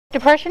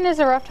Depression is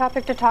a rough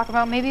topic to talk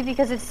about, maybe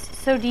because it's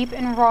so deep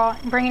and raw,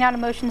 and bringing out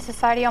emotions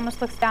society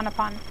almost looks down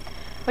upon,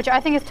 which I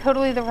think is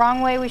totally the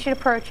wrong way we should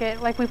approach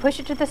it. Like, we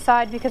push it to the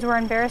side because we're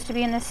embarrassed to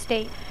be in this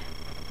state.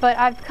 But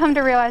I've come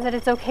to realize that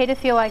it's okay to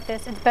feel like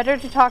this. It's better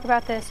to talk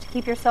about this, to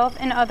keep yourself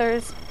and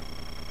others,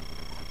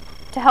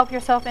 to help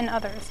yourself and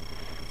others.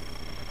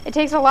 It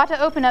takes a lot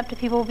to open up to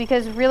people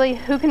because really,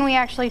 who can we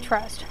actually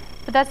trust?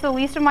 But that's the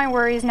least of my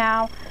worries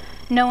now,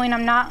 knowing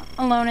I'm not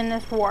alone in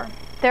this war.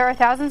 There are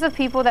thousands of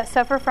people that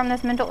suffer from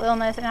this mental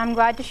illness, and I'm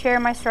glad to share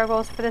my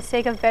struggles for the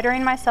sake of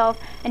bettering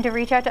myself and to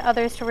reach out to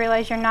others to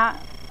realize you're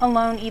not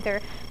alone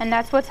either, and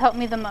that's what's helped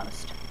me the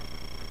most.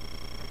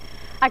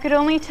 I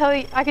could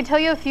tell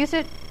you a few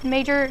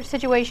major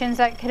situations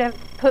that could have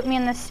put me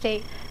in this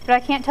state, but I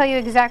can't tell you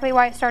exactly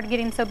why it started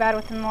getting so bad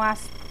within the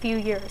last few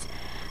years.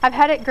 I've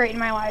had it great in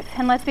my life,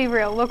 and let's be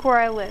real, look where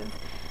I live.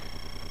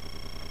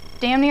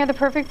 Damn near the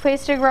perfect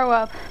place to grow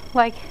up,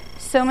 like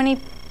so many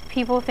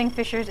people think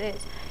Fishers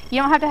is.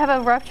 You don't have to have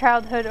a rough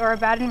childhood or a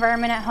bad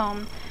environment at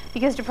home,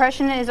 because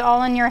depression is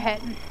all in your head.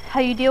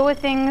 How you deal with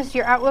things,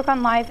 your outlook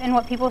on life, and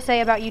what people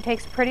say about you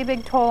takes a pretty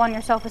big toll on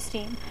your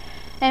self-esteem.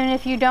 And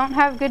if you don't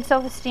have good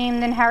self-esteem,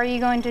 then how are you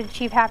going to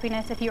achieve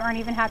happiness if you aren't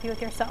even happy with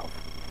yourself?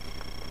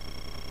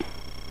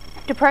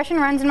 Depression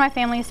runs in my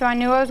family, so I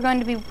knew I was going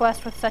to be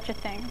blessed with such a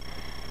thing.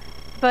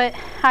 But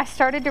I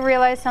started to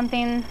realize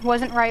something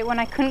wasn't right when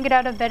I couldn't get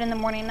out of bed in the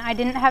morning. I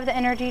didn't have the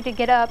energy to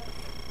get up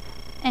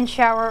and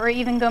shower or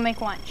even go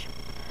make lunch.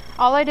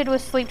 All I did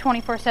was sleep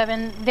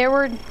 24/7. There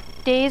were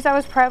days I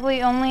was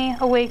probably only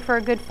awake for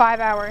a good 5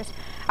 hours.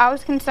 I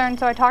was concerned,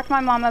 so I talked to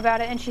my mom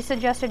about it, and she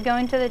suggested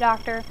going to the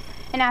doctor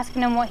and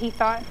asking him what he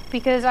thought,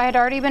 because I had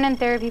already been in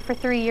therapy for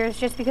 3 years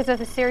just because of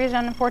the series of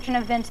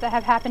unfortunate events that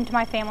have happened to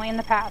my family in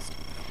the past.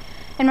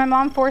 And my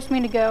mom forced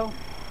me to go.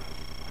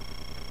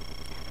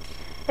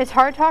 It's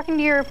hard talking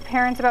to your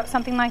parents about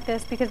something like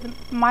this, because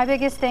my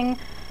biggest thing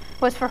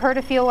was for her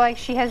to feel like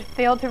she has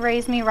failed to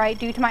raise me right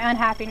due to my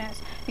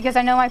unhappiness, because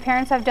I know my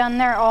parents have done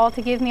their all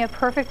to give me a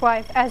perfect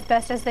life as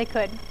best as they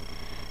could.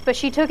 But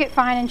she took it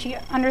fine, and she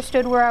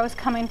understood where I was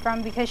coming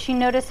from because she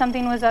noticed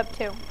something was up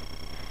too.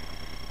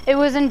 It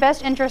was in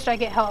best interest I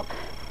get help.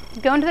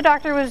 Going to the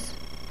doctor was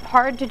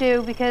hard to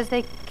do because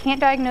they can't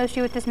diagnose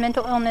you with this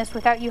mental illness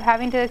without you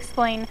having to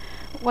explain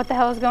what the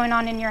hell is going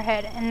on in your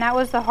head. And that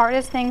was the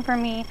hardest thing for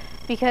me,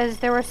 because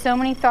there were so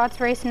many thoughts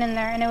racing in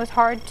there, and it was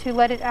hard to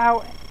let it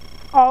all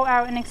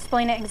out and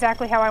explain it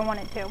exactly how I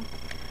wanted to.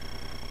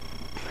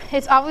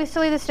 It's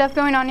obviously the stuff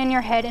going on in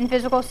your head and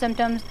physical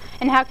symptoms,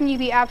 and how can you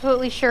be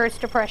absolutely sure it's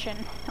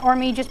depression, or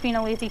me just being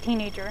a lazy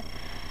teenager?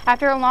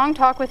 After a long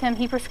talk with him,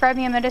 he prescribed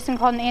me a medicine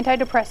called an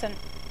antidepressant.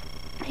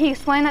 He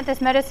explained that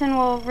this medicine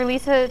will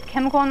release a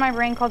chemical in my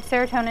brain called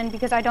serotonin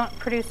because I don't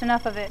produce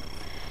enough of it.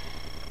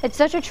 It's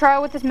such a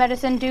trial with this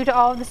medicine due to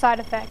all of the side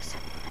effects.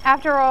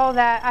 After all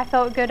that, I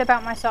felt good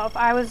about myself.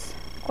 I was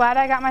glad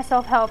I got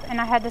myself help, and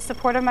I had the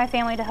support of my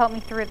family to help me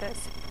through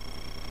this.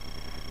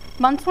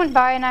 Months went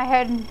by, and I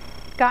had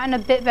gotten a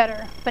bit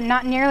better, but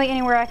not nearly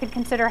anywhere I could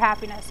consider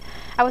happiness.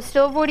 I was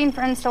still avoiding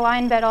friends to lie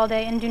in bed all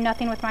day and do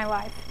nothing with my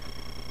life.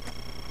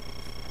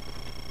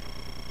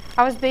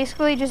 I was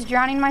basically just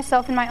drowning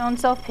myself in my own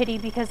self-pity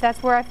because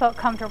that's where I felt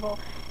comfortable.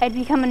 It had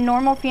become a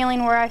normal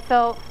feeling where I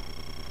felt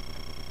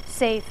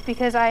safe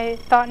because I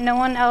thought no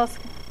one else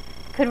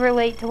could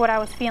relate to what I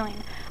was feeling.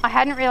 I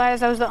hadn't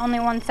realized I was the only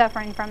one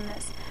suffering from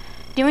this.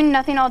 Doing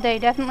nothing all day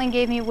definitely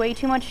gave me way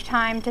too much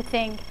time to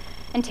think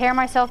and tear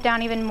myself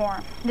down even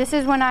more. This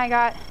is when I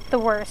got the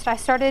worst. I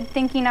started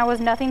thinking I was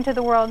nothing to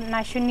the world and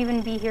I shouldn't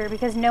even be here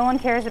because no one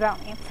cares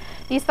about me.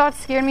 These thoughts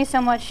scared me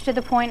so much to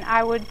the point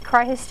I would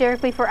cry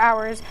hysterically for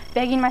hours,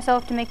 begging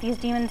myself to make these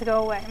demons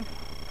go away.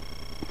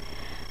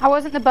 I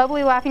wasn't the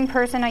bubbly, laughing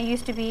person I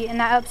used to be, and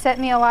that upset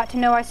me a lot to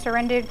know I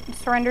surrendered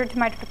to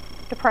my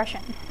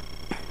depression.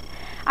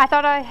 I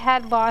thought I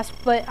had lost,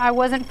 but I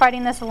wasn't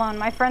fighting this alone.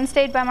 My friends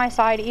stayed by my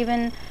side,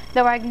 even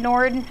though I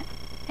ignored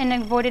and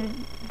avoided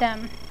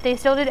them. They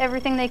still did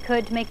everything they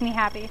could to make me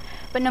happy,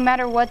 but no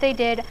matter what they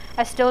did,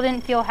 I still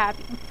didn't feel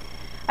happy.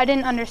 I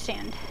didn't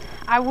understand.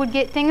 I would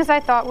get things I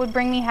thought would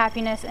bring me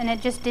happiness, and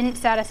it just didn't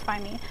satisfy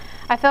me.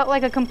 I felt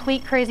like a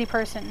complete crazy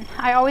person.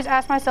 I always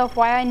asked myself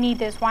why I need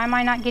this, why am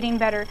I not getting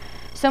better?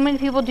 So many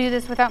people do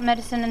this without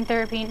medicine and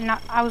therapy, and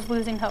I was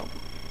losing hope.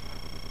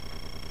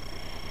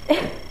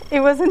 It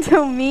was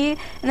until me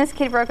and this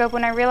kid broke up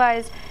when I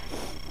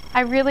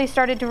really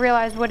started to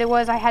realize what it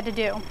was I had to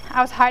do.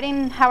 I was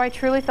hiding how I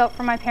truly felt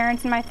from my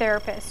parents and my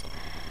therapist,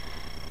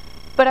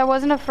 but I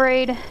wasn't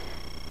afraid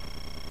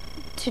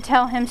to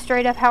tell him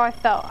straight up how I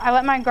felt. I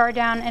let my guard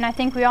down, and I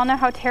think we all know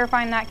how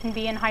terrifying that can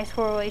be in high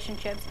school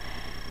relationships.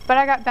 But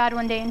I got bad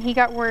one day, and he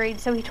got worried,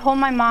 so he told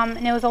my mom,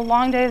 and it was a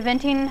long day of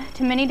venting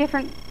to many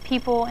different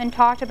people and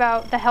talked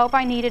about the help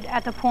I needed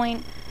at that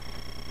point.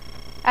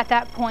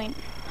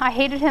 I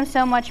hated him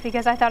so much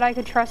because I thought I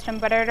could trust him,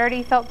 but I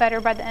already felt better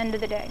by the end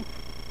of the day.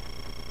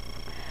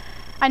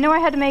 I knew I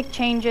had to make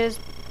changes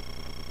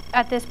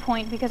at this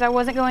point because I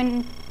wasn't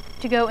going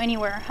to go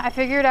anywhere. I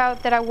figured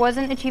out that I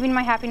wasn't achieving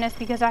my happiness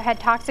because I had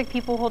toxic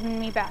people holding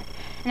me back.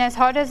 And as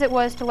hard as it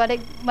was to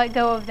let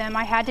go of them,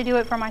 I had to do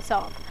it for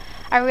myself.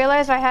 I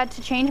realized I had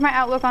to change my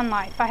outlook on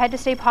life. I had to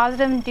stay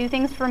positive and do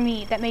things for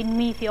me that made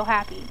me feel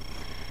happy.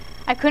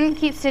 I couldn't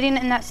keep sitting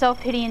in that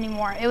self-pity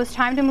anymore. It was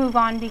time to move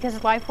on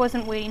because life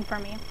wasn't waiting for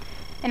me.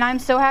 And I'm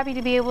so happy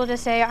to be able to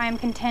say I am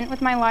content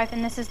with my life,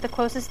 and this is the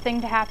closest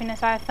thing to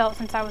happiness I have felt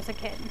since I was a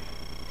kid.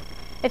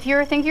 If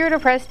you think you're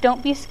depressed,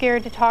 don't be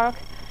scared to talk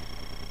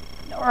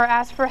or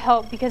ask for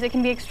help because it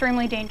can be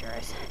extremely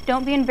dangerous.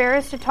 Don't be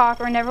embarrassed to talk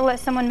or never let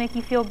someone make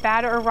you feel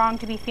bad or wrong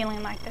to be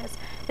feeling like this.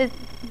 The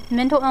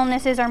mental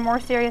illnesses are more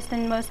serious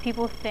than most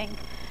people think.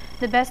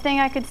 The best thing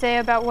I could say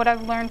about what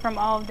I've learned from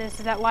all of this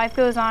is that life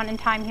goes on and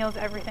time heals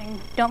everything.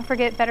 Don't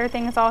forget, better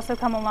things also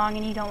come along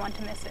and you don't want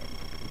to miss it.